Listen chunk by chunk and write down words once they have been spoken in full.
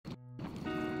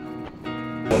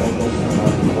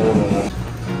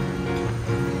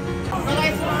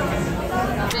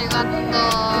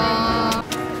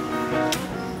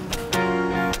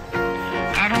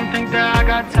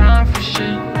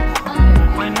shit.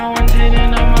 When no one's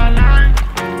hitting on my line,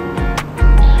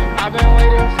 I've been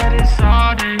waiting for this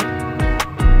all day.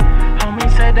 Homie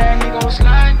said that he gon'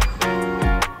 slide.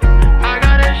 I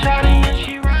got a shawty and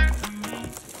she right for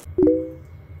me.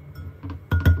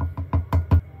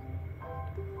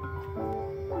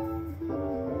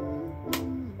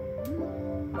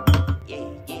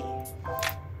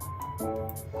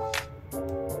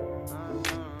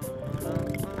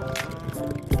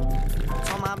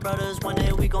 Told my brothers one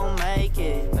day we gon' make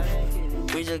it.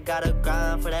 We just gotta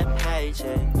grind for that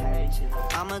paycheck.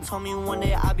 Mama told me one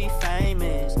day I'll be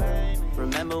famous.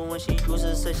 Remember when she used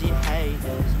to say she hate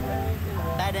this?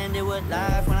 Back then it would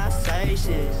laugh when I say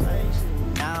shit.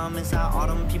 Now I'm inside all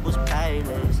them people's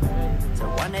playlists. So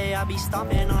one day I'll be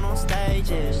stomping on them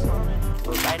stages.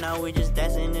 But right now we just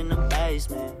dancing in the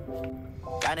basement.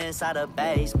 Right inside the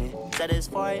basement. Said it's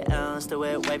 4 a.m. still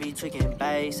with wavy tweaking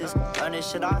bases. Learn this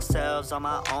shit ourselves on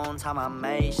my own time. I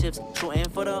made shifts. Shooting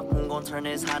for the moon, gon' turn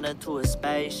this Honda to a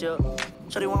spaceship.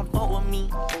 Shorty won't fuck with me.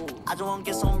 I just wanna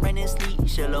get some rain and sleep.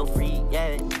 Shit a little free,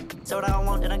 yeah. Say what I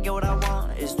want, then I get what I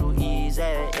want. It's too easy,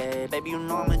 yeah. Baby, you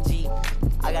know I'm a G.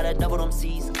 I gotta double them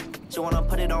C's. She wanna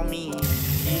put it on me.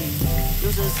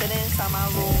 Used to sit inside my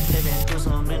room, living through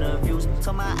some interviews.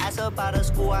 Told my ass up out of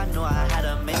school, I knew I had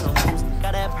to make some moves.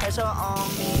 Got that pressure on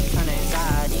me, turn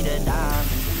anxiety to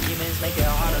diamonds. Demons make it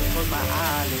hard to close my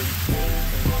eyelids.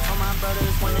 Told my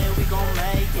brothers one day we gon'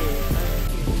 make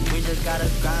it. We just gotta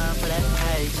grind for that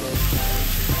paycheck.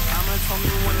 Mama told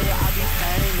me one day I'll be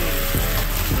famous.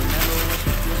 Remember when she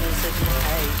used to say she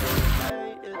hates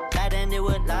it. Back then it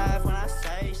would laugh when I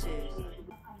say shit.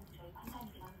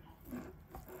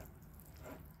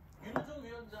 윤호중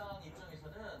위원장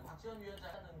입장에서는 박지원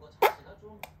위원장 하는 것 자체가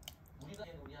좀 우리가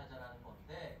논의하자라는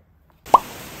건데.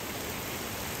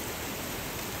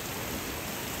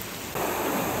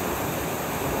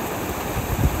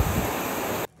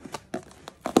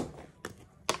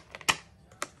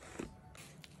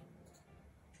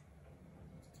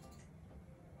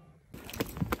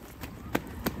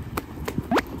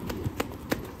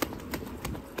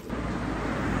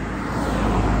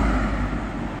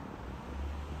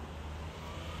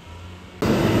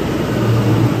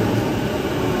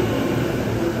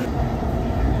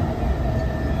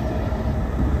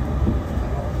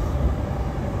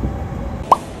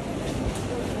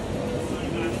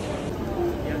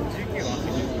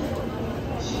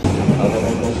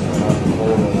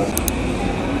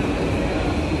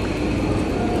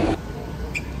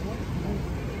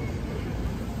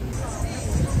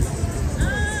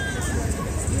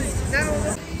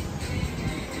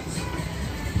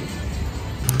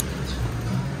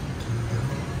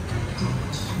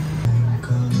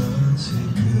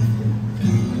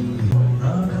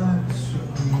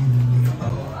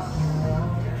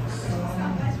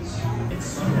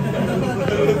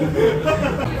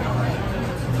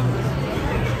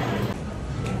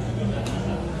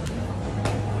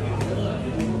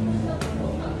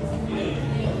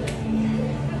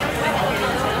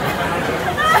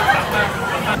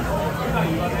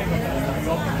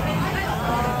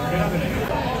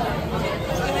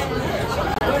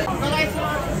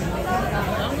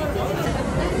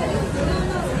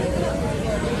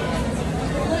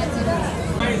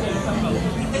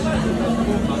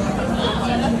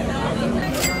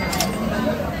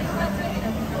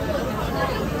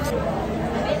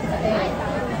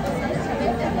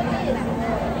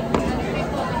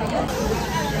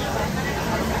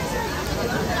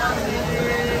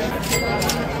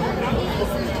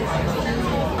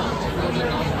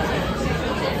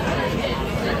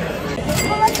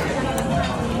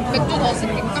 맥주 더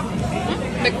시킬까?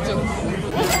 응? 맥주.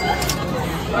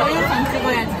 영상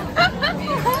찍어야지.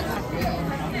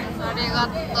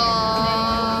 아리가또.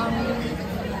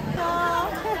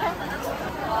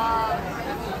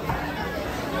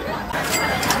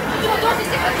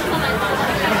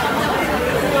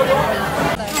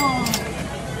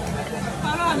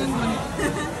 바로 하는 거네.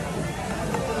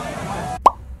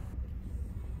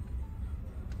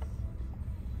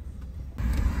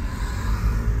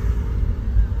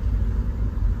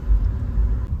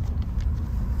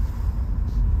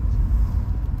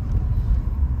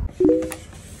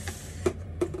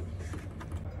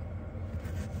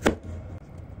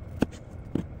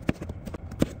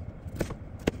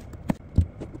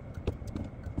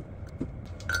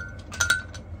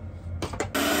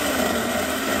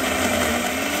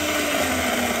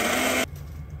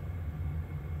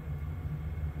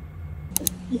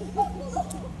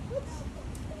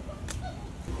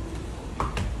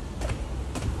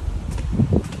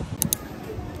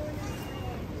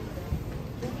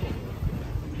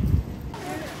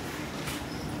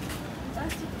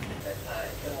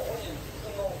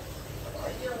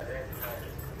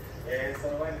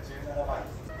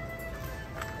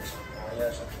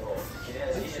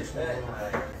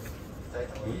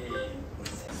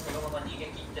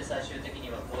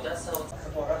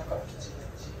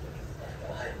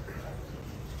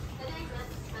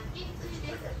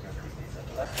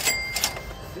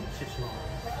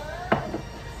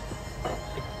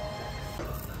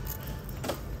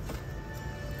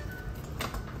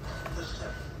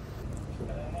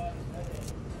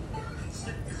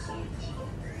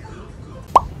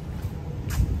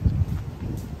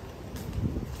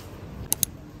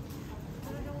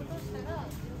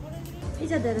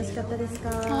 茶でよろしかったですか？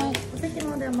はい。お席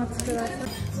の方でお待ちください。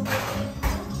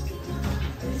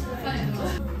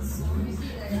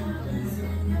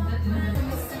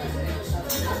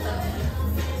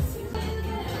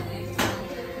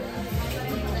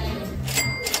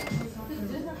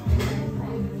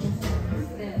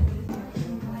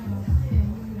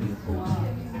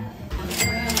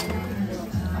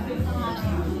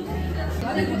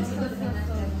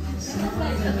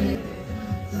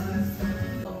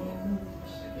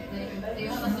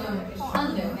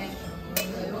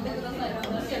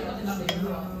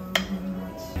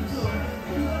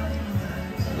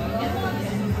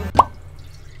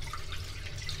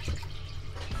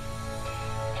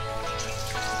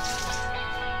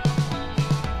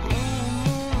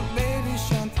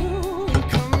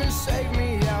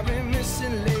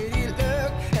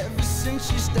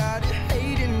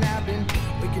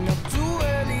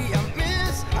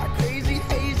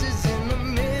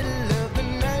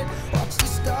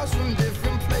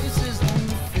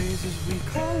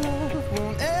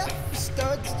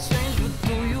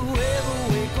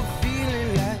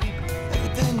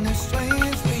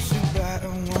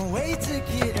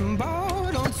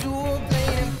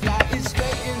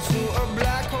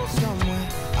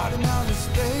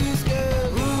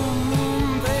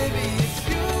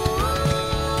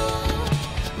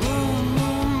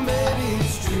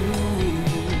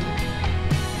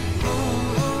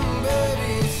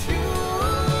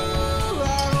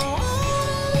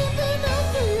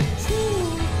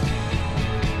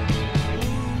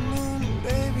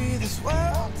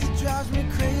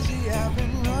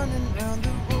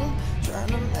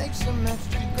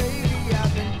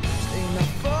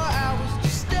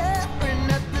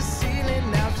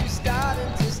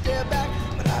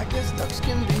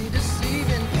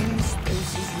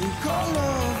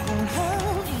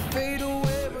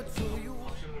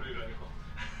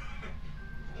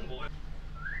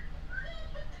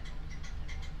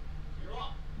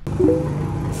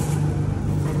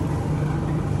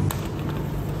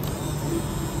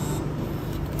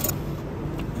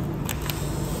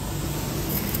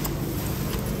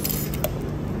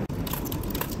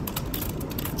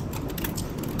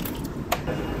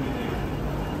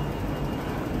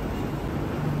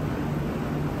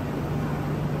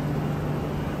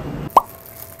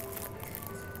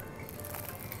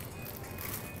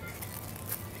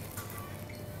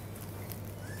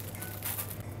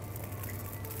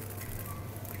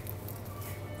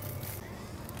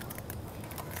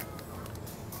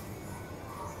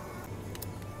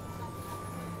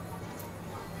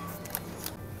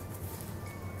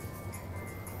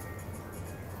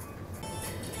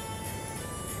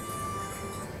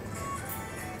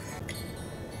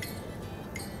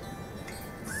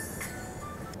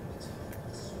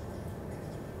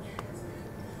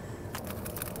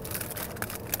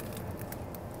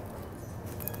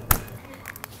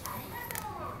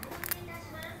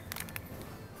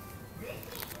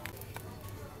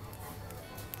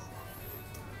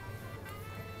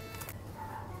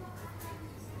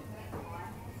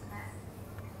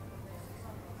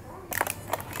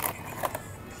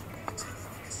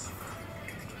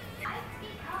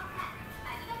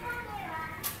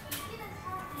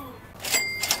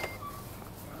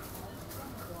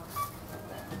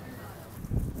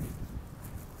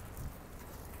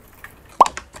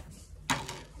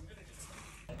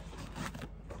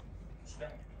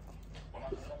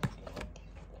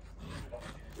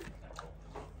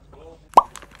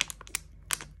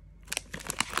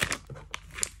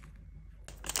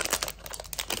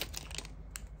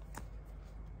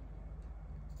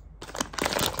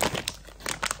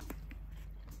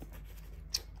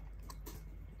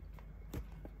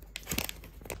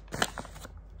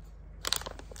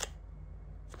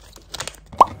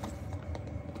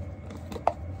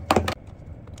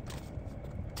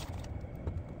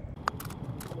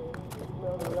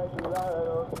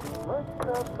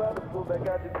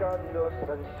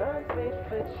Sunshine, sweet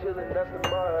fit, chillin', that's the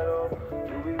motto.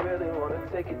 Do we really wanna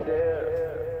take it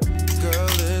there? Girl,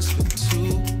 it's been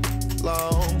too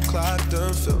long. Clock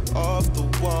done fell off the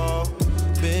wall.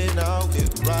 Been out here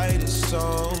writing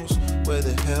songs. Where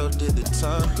the hell did the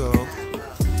time go?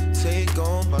 Take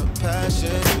on my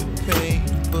passion with pain,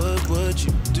 but would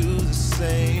you do the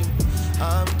same?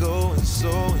 I'm going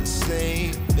so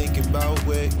insane, thinking about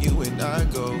where you and I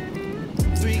go.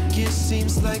 3 years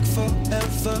seems like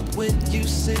forever when you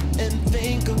sit and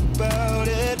think about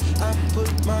it. I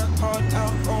put my heart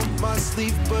out on my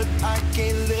sleeve, but I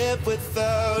can't live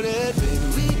without it. Baby,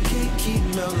 we can't keep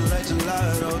melting like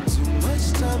gelato. Too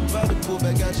much time by the pool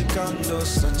back at your condo.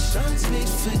 Sunshine's made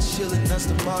fit, chillin', that's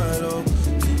the motto.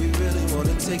 Do we really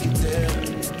wanna take it there?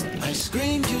 I I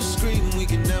scream, you scream, we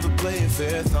can never play it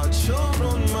fair. Thought you're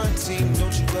on my team,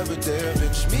 don't you ever dare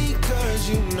bench me, cause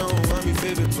you know I'm your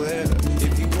favorite player.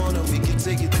 If you wanna, we can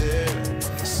take it there.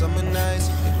 Summer nights,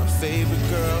 you're my favorite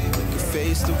girl. We can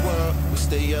face the world, we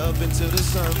stay up until the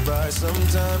sunrise.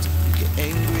 Sometimes you get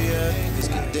angrier, it's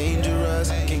get dangerous.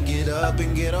 Can't get up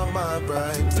and get on my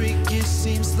ride. Freak, it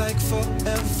seems like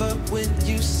forever when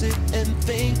you sit and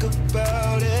think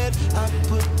about it. I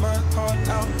put my heart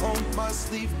out on my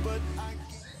sleeve, but I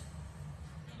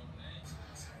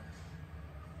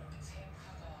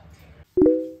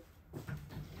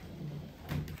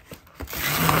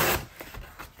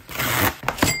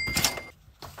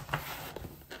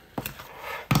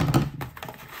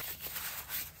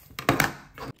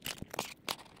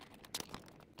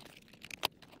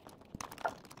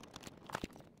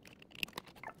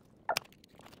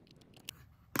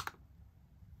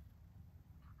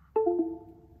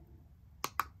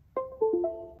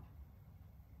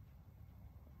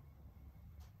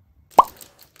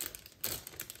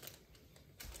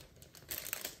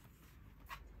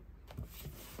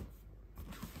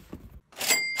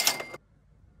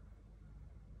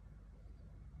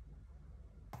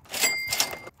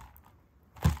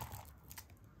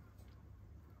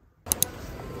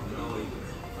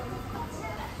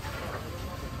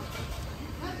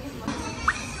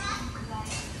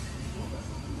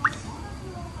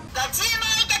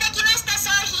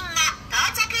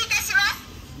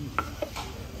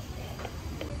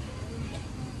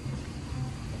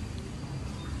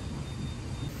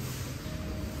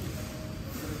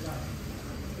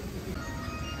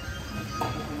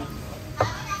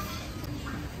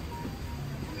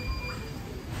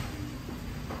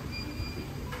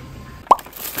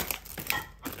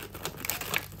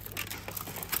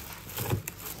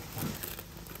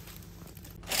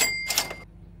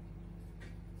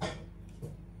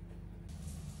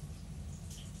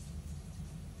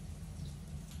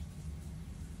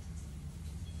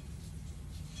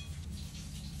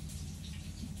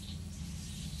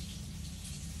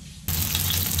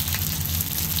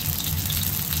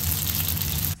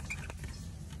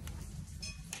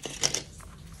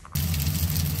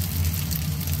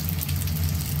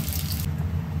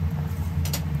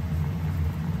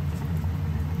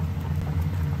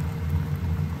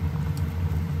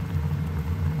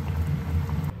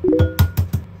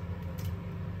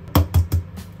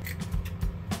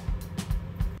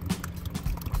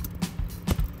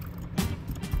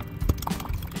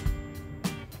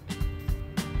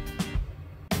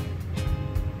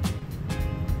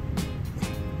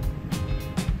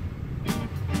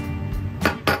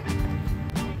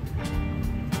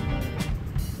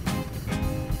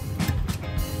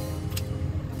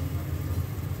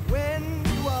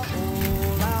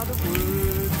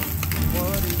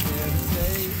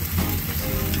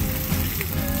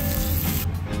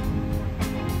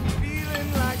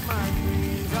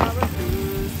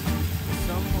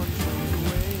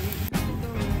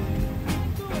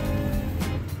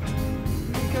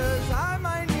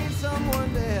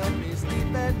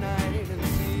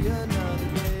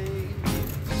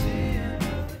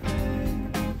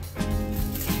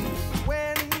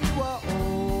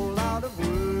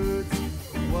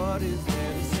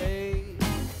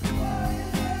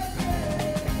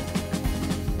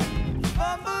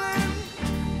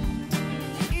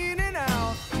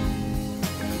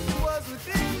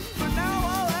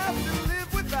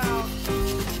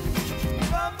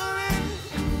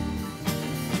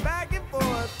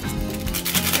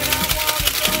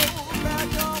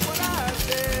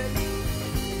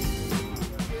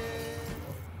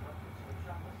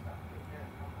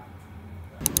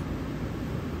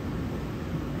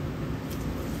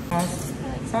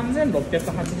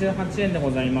can't.3688円で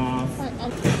ございます。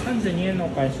32円のお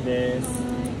返しで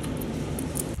す。